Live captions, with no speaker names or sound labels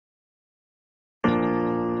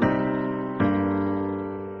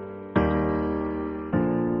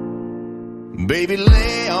Baby,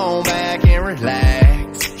 lay on back and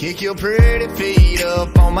relax. Kick your pretty feet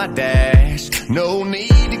up on my dash. No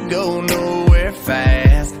need to go nowhere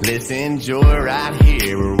fast. Let's enjoy right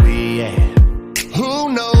here where we at.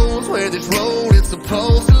 Who knows where this road is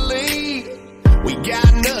supposed to lead? We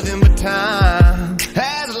got nothing but time.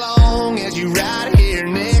 As long as you right here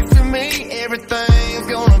next to me, everything's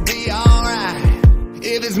gonna be alright.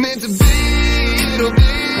 If it's meant to be, it'll be,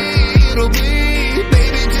 it'll be.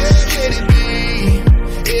 Baby, just let it be.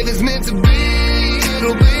 If it's meant to be,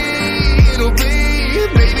 it'll be, it'll be.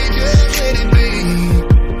 Baby, just let it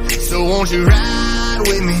be. So won't you ride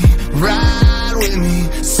with me, ride with me,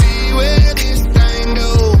 see where this thing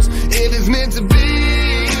goes. If it's meant to be,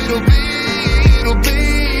 it'll be, it'll be.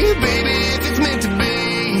 Baby, if it's meant to be.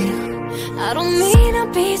 I don't mean to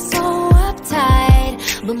be so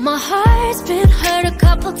uptight, but my heart's been hurt a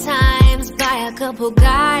couple times by a couple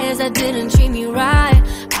guys that didn't treat me right.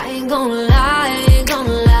 I ain't gonna lie, I ain't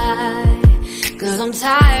gonna lie, 'cause I'm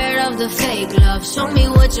tired of the fake love. Show me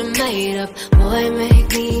what you're made of, boy,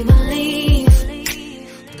 make me believe.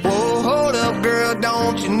 Whoa, hold up, girl,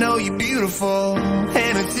 don't you know you're beautiful?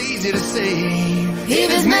 And it's easy to see.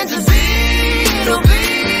 If it's meant to be, it'll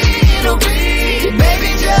be, it'll be. Baby,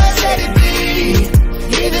 just let it be.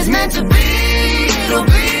 If it's meant to be, it'll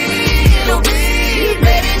be, it'll be.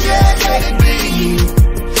 Baby, just let it be.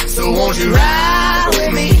 So won't you ride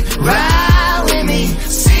with me, ride with me,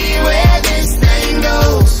 see where this thing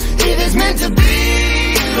goes. If it's meant to be,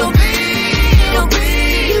 it'll be, it'll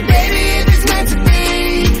be. Baby, if it's meant to be.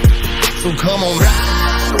 So come on,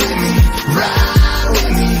 ride with me,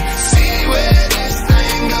 see where this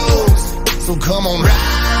thing goes. So come on,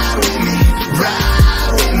 ride with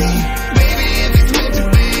me, baby, if it's meant to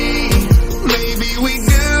be. Maybe we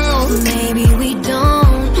do, maybe we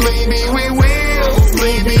don't, maybe we will,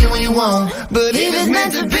 maybe we won't. But if it's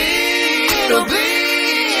meant to be, it'll be,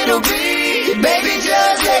 it'll be. Baby,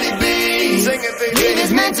 just let it be. Sing it, baby. If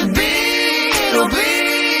it's meant to be, it'll be,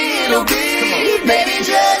 it'll be. Baby,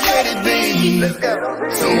 just let it be. Let's go.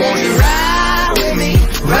 So won't you ride with me,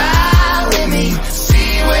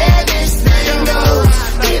 see where this thing goes.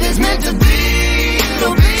 If it's meant to be,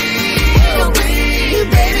 it'll be, it'll be.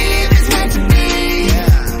 Baby, if it's meant to be,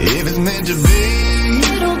 if it's meant to be,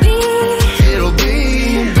 it'll be, it'll be.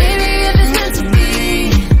 Baby, if it's meant to be,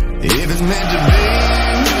 if it's meant to be, it'll be, baby, if it's meant to be.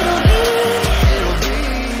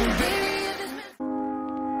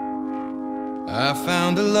 I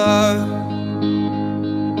found a love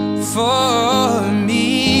for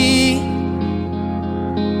me.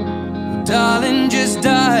 Well, darling, just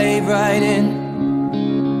dive right in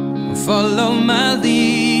and follow my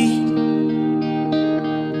lead.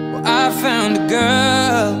 Well, I found a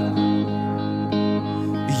girl,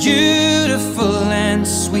 beautiful and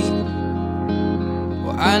sweet.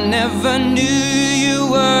 Well, I never knew you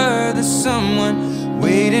were the someone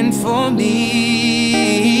waiting for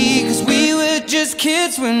me, 'cause we were just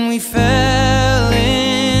kids when we fell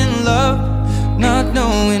in love, not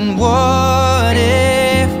knowing what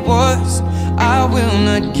it was. I will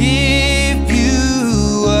not give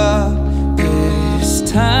you up this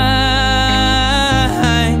time.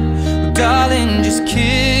 Darling, just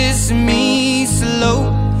kiss me slow.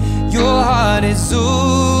 Your heart is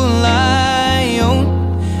all I own,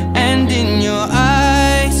 and in your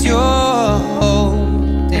eyes you're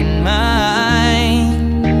holding mine.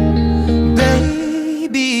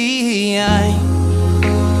 Baby, I'm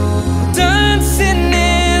dancing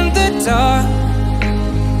in the dark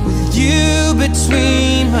with you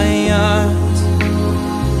between my arms,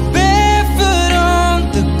 barefoot on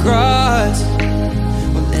the grass.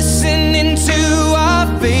 We're listening to our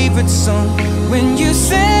favorite song. When you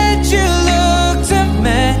said you looked a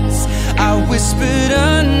mess, I whispered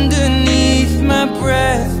underneath my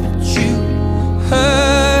breath, but you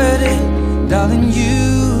heard it. Darling, you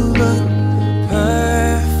look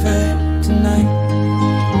perfect tonight.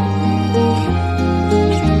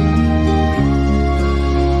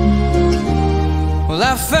 Well,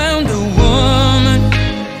 I found a woman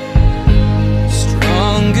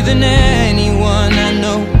stronger than anyone I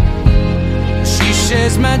know. She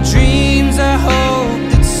shares my dreams. I hope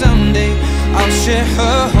that someday I'll share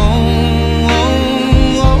her home.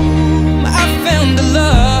 I found a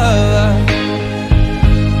love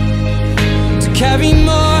to carry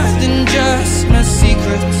more than just my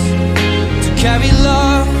secrets, to carry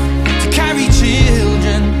love, to carry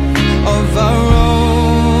children of our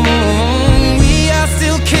own. We are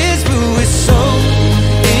still kids, but we're so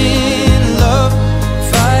in love,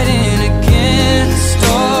 fighting against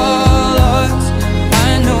all odds. I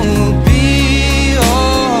know we'll be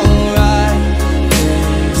alright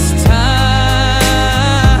this time.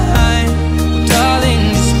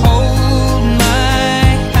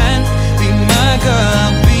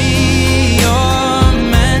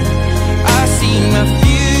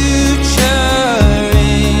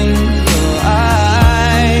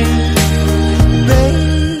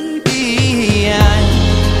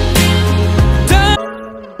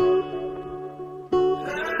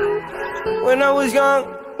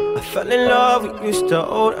 I fell in love, we used to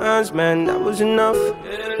hold hands, man, that was enough.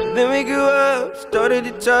 Then we grew up, started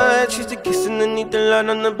to touch, used to kiss underneath the light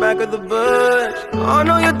on the back of the bus. I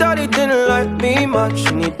know your daddy didn't like me much,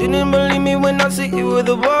 and he didn't believe me when I said you were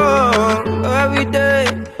the one. Every day,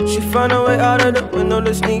 she found a way out of the window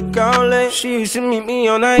to sneak out late. She used to meet me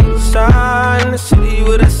on the east side in the city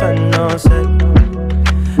with the sun on set.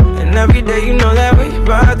 And every day, you know that we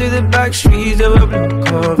ride through the back streets of a blue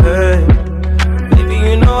Corvette. Baby,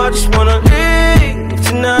 you know I just wanna leave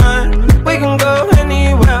tonight. We can go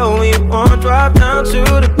anywhere we want, drive down to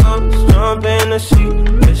the coast, jump in the sea.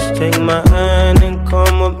 Just take my hand and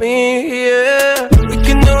come with me, yeah. We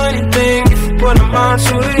can do anything if you put a mind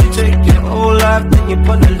to it. You take your whole life, then you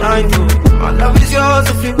put a line through it. My love is yours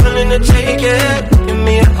if you're willing to take it. Give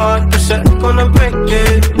me a heart, cause I'm gonna break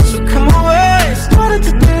it. So come away, started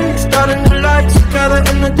today, start a new life together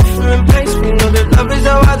in a different place. We know that love is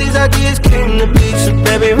how all these ideas came to be. So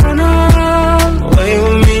baby, run away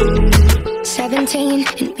with me. 17,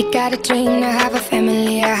 and we got a dream to have a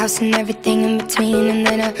family, a house and everything in between. And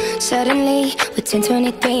then suddenly, we're 10,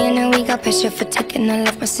 23, and now we got pressure for taking our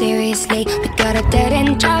life more seriously. We got a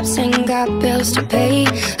dead-end jobs and got bills to pay.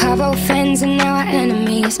 Have old friends and now our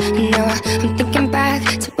enemies. And now I'm thinking back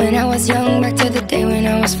to when I was young, back to the day when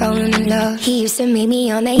I was falling in love. He used to meet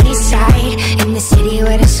me on the east side, in the city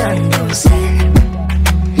where the sun don't set.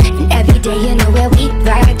 And every day, you know where we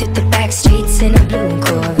ride through the back streets in a blue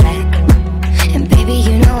Corvette. And baby,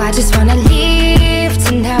 you know I just wanna leave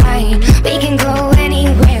tonight. We can go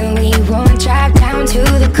anywhere we want, drive down to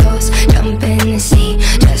the coast, jump in the sea.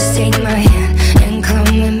 Just take my hand and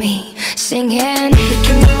come with me, singing. We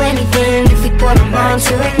can do anything if we put our mind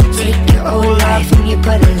to it. Take your whole life and you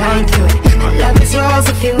put a line through it. My love is yours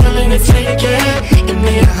if you're willing to take it. Give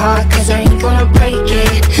me your heart, cause I ain't gonna break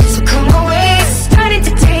it. So come away, starting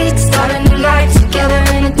to date, start a new life together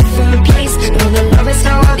in a different place. Know that love is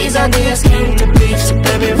how all these ideas came to be. So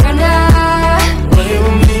baby, run away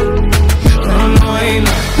with me. Run away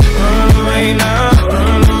now, run away now,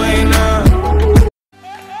 run away now.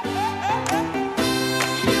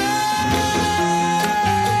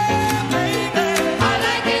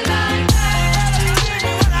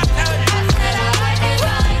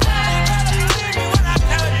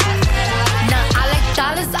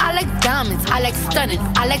 I like stunning,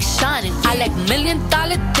 I like shining, I like $1 million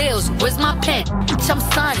deals. Where's my pen? Bitch, I'm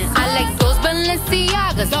signing. I like those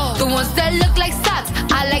Balenciagas, the ones that look like socks.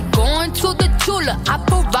 I like going to the jeweler, I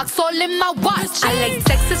put rocks all in my watch. I like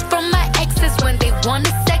texts from my exes when they want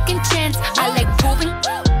a second chance. I like proving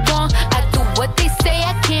wrong, I do what they say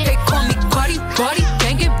I can't. They call me Cardi, Cardi,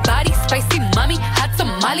 banging body, spicy mommy, hot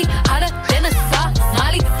tamale, hotter than a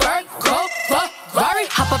Somali. Virgo, Ferrari,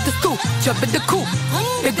 hop up the stoop, jump in the coupe.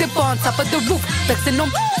 Big dip on top of the roof, flexing on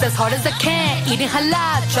as hard as I can. Eating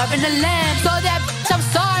halal, driving a lamb. So that bitch, I'm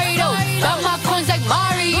sorry though. Got my coins like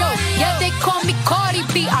Mario. Yeah, they call me Cardi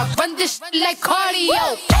B. I run this shit like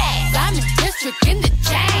cardio. I'm in district in the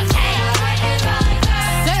chain.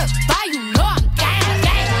 Certified, you know I'm gang,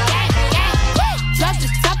 gang, gang, gang. Drop the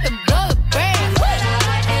top and blow the brand.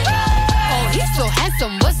 Oh, he's so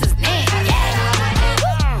handsome, what's his name?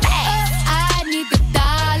 I need the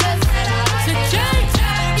dollars to change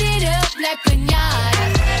it up like piñata.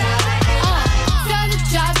 Tell the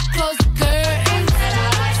job to close the curtains.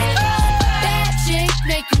 That chick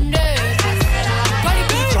make you nervous.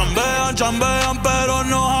 Chambean, chambean, pero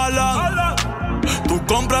no jalan. Tú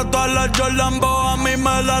compras todas las Jolambo, a mí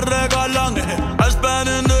me las regalan. I spend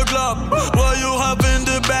in the club, what you have in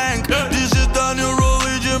the bank. This is the new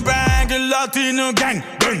religion bank, el Latino gang,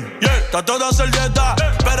 gang, yeah. Trato de hacer dieta,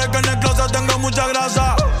 pero es que en el closet tengo mucha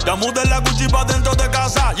grasa. Ya mudé la Gucci pa' dentro de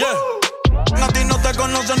casa, yeah. A ti no te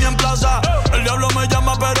conocen ni en plaza. El diablo me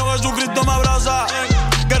llama, pero Jesucristo me abraza.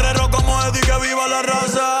 Guerrero como Eddie, que viva la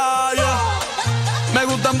raza, yeah. Me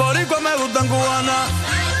gustan boricua, me gustan cubana.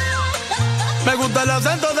 Me gusta el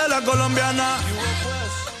acento de la colombiana.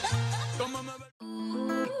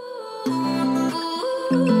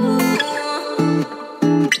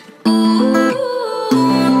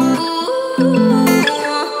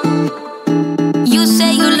 You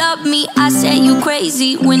say you love me, I say you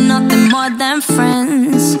crazy. We're nothing more than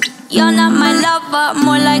friends. You're not my lover,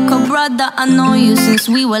 more like a brother. I know you since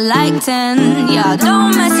we were like 10. Yeah,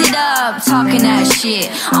 don't mess it up, talking that shit.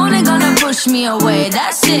 Only gonna push me away,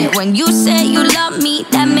 that's it. When you say you love me,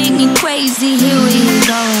 that made me crazy. Here we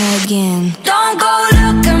go again. Don't go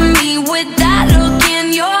look at me with that look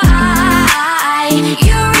in your eye.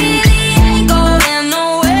 You really ain't going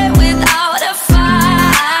nowhere without a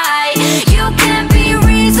fight. You can't be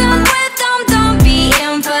reasoned with them, don't be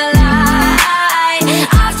impolite.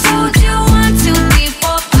 I've told you 1, 2, 3,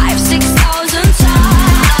 4, 5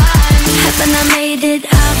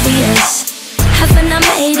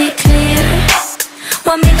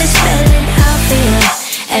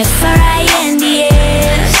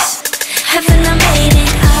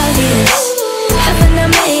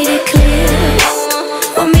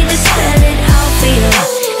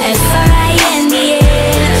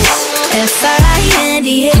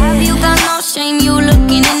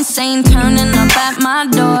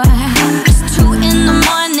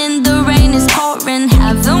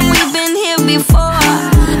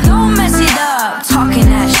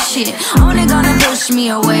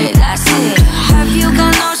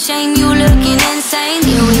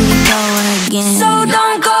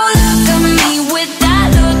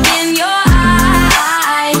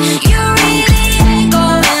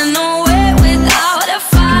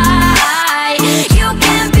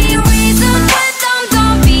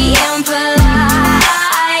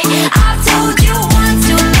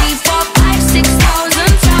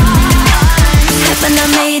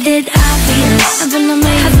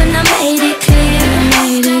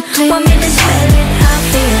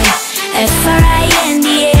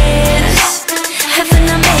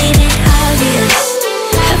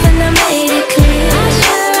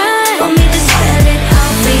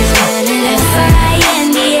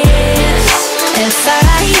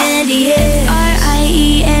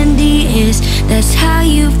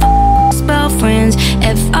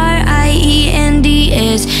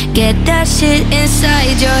 get that shit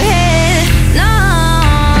inside your head. No,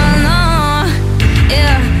 no,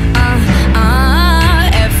 yeah,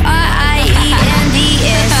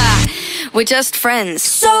 F-I-E-N-D-S. We're just friends.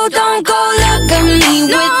 So don't go look at me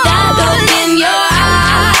with that look in your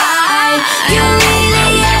eye. You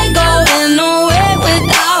really ain't going nowhere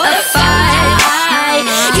without a fight.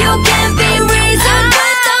 You can be reasoned,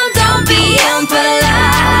 but don't be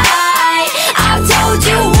impolite. I've told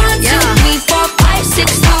you 1, 2, 3, 4, 5,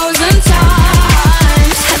 6,000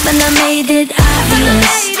 times. Haven't I made it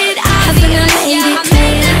obvious? Haven't I made it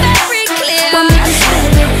clear? Want me to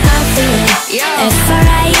spell it obvious?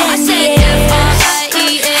 F-R-I-N-D-S.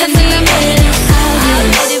 Haven't I made it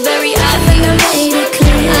obvious? Haven't I made it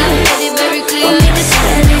clear? Want me to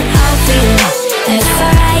spell it obvious?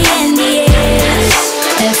 F-R-I-N-D-S.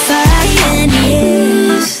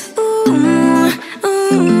 F-R-I-N-D-S.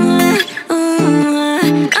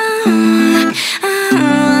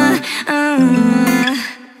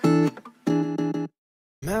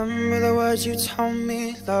 Remember the words you told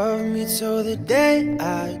me, love me till the day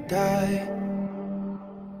I die.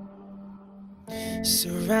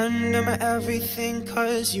 Surrender my everything,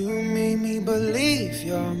 cause you made me believe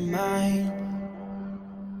you're mine.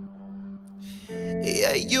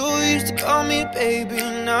 Yeah, you used to call me baby,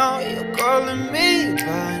 now you're calling me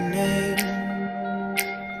by name.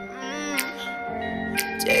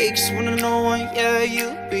 Takes one to know one, yeah,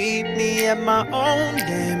 you beat me at my own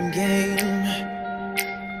damn game.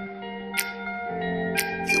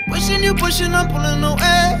 You pushing, I'm pulling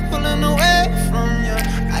away from you.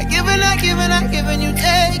 I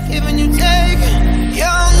giving, you take,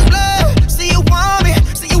 Young blood, say you want me,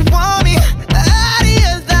 out of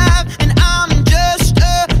your life, and I'm just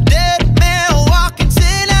a dead man walking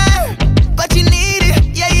tonight. But you need it,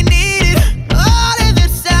 yeah, you need it, all of the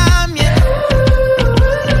time, yeah.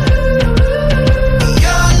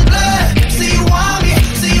 Young blood, say you want me,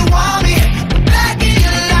 back in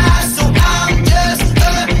your life, so I'm just a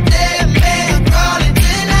dead man crawling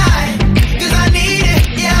tonight. Cause I need it,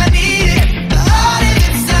 yeah, I need it, all of the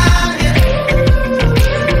time, yeah.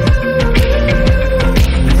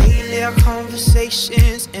 Lately our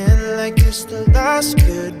conversations end like it's the last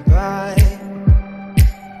goodbye.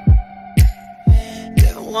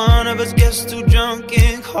 Yeah, one of us gets too drunk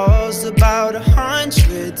and calls about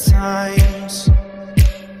 100 times.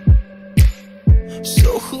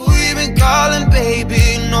 So who you been calling,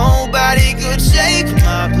 baby? Nobody could take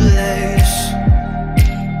my place.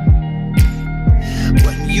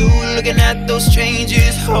 When you looking at those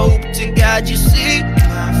strangers, hope to God you see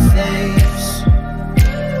my face.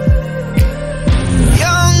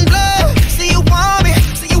 Young blood, say you want me,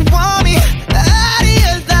 out of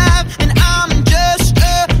your life, and I'm just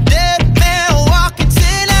a dead man walking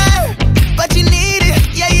tonight. But you need it,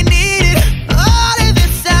 yeah, you need it, all of the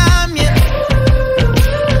time, yeah.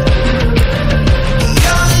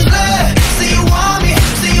 Young blood, say you want me,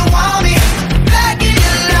 back in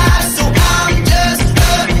your life, so I'm just a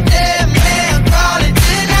dead man crawling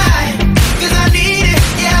tonight. Cause I need it,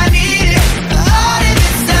 yeah, I need it, all of the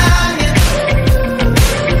time, yeah.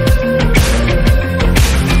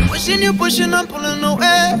 Pushing, I'm pulling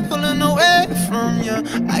away from you.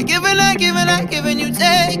 I giving, you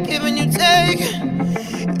take,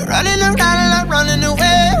 You're running around, running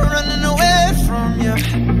away from you,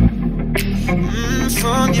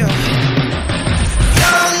 from you.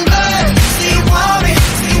 Young blood, say you want me,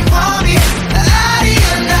 out of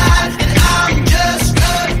your life, and I'm just a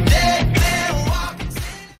dead man walking.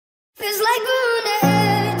 Feels like we're on the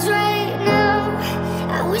edge right now.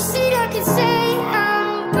 I wish that I could say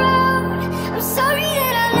I'm proud. I'm sorry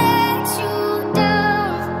that I let you down.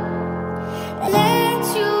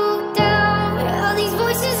 All these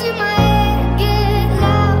voices in my head get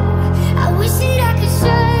loud. I wish that I could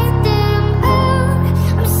shut them out.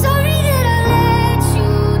 I'm sorry that I let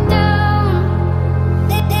you down.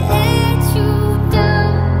 Let you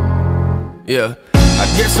down. Yeah, I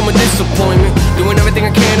guess I'm a disappointment. Doing everything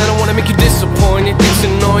I can, I don't wanna make you disappointed. It's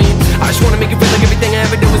annoying, I just wanna make you feel like everything I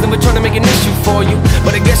ever did was never trying to make an issue for you.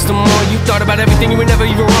 But I guess the more you thought about everything, you were never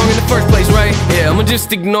even wrong in the first place, right? Yeah, I'ma just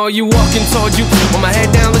ignore you, walking towards you with my head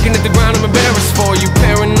down, looking at the ground, I'm embarrassed for you.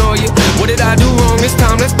 Paranoia, what did I do wrong this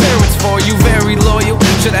time? That's parents for you, very loyal.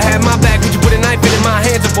 Should've had my back, would you put a knife in my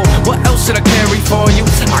hands for? What else should I carry for you?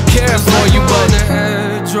 I care for you, but on the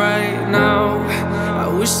edge right now. I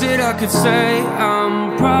wish that I could say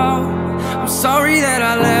I'm proud. I'm sorry that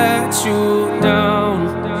I let you down.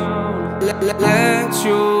 Let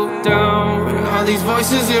you down. All these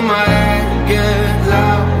voices in my head get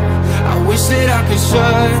loud. I wish that I could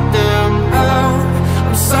shut them out.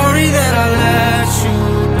 I'm sorry that I let you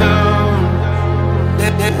down.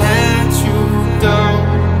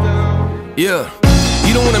 Yeah.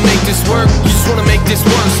 You don't wanna make this work, you just wanna make this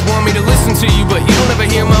worse. Want me to listen to you, but you don't ever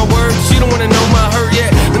hear my words. You don't wanna know my hurt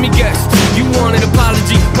yet. Let me guess, you want an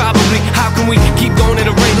apology, probably. How can we keep going at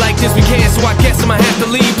a rate like this? We can't, so I guess I'ma have to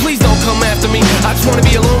leave. Please don't come after me, I just wanna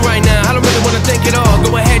be alone right now. I don't really wanna think it all,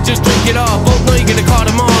 go ahead, just drink it all. Both know you're gonna call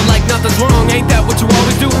them on like nothing's wrong. Ain't that what you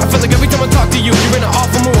always do? I feel like every time I talk to you, you're in an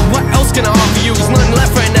awful mood. What else can I offer you? There's nothing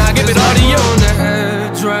left right now, I give it all to you. On the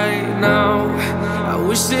edge right now, I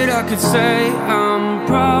wish that I could say I'm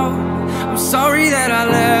proud. I'm sorry that I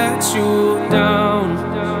let you down.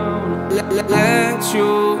 Let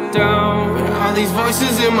you down. All these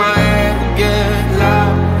voices in my head get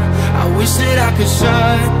loud. I wish that I could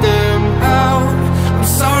shut them out. I'm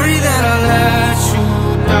sorry that I let you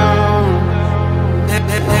down. Let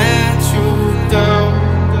you down.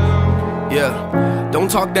 Yeah. Don't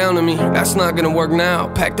talk down to me, that's not gonna work now.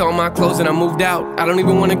 Packed all my clothes and I moved out. I don't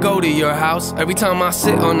even wanna go to your house. Every time I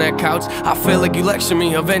sit on that couch, I feel like you lecture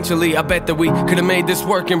me. Eventually, I bet that we could've made this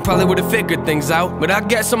work and probably would've figured things out. But I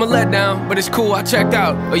guess I'm a letdown, but it's cool, I checked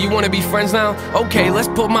out. Oh, you wanna be friends now? Okay, let's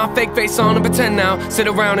put my fake face on and pretend now. Sit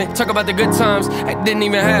around and talk about the good times that didn't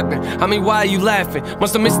even happen. I mean, why are you laughing?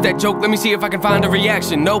 Must've missed that joke, let me see if I can find a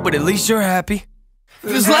reaction. No, but at least you're happy.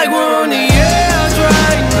 Feels like we're on the edge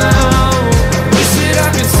right now. I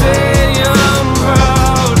could say I'm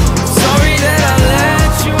proud. Sorry that I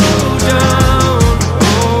let you down.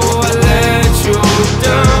 Oh, I let you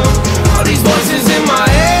down. All these voices in my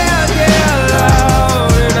head get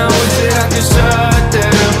loud, and I wish that I could shut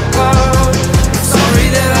them out. Sorry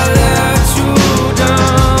that I let you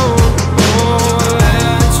down. Oh, I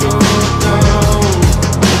let you down.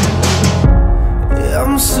 Yeah,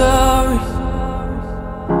 I'm sorry.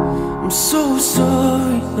 I'm so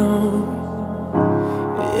sorry now.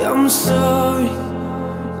 I'm sorry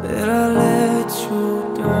that I let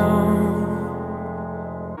you down.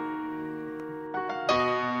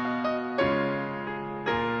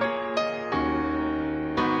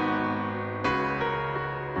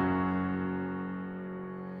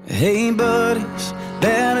 Hey buddies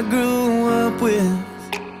that I grew up with,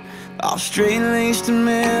 all straight-laced and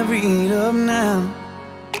married up now.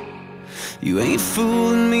 You ain't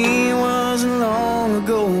fooling me, it wasn't long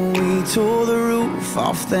ago we tore the roof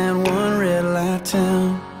off that one red light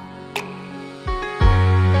town.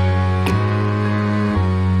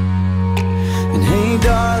 And hey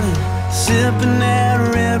darling, sipping that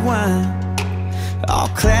red wine, all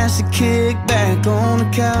classic, kick back on the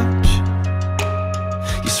couch.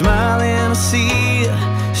 You smiling, I see ya,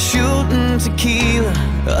 shooting tequila,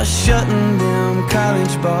 shutting them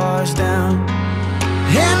college bars down.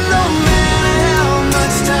 And no matter how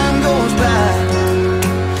much time goes by,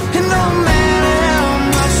 and no matter how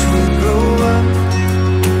much we grow up,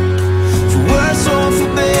 for worse or for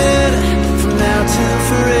better, from now till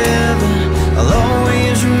forever, I'll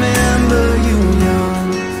always remember you young.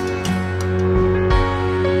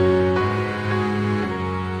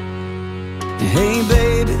 Hey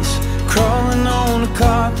babies, crawling on the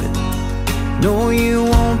carpet, no you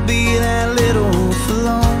won't be that little for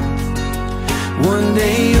long. One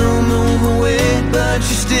day you'll move away, but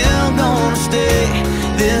you're still gonna stay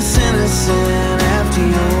this innocent after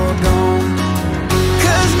you're gone.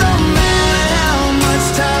 'Cause no matter how much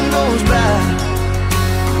time goes by,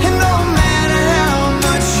 and no matter how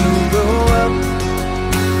much you grow up,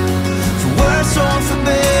 for worse or for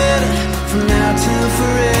better, from now till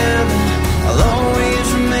forever, I'll always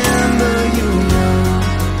remember you now.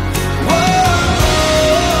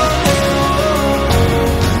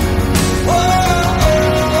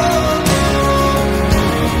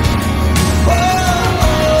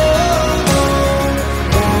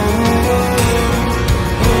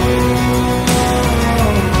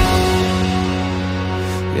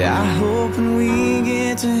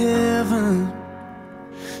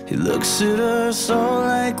 He looks at us all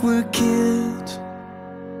like we're kids,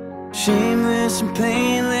 shameless and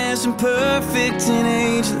painless and perfect and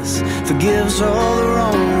ageless, forgives all the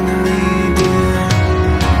wrong we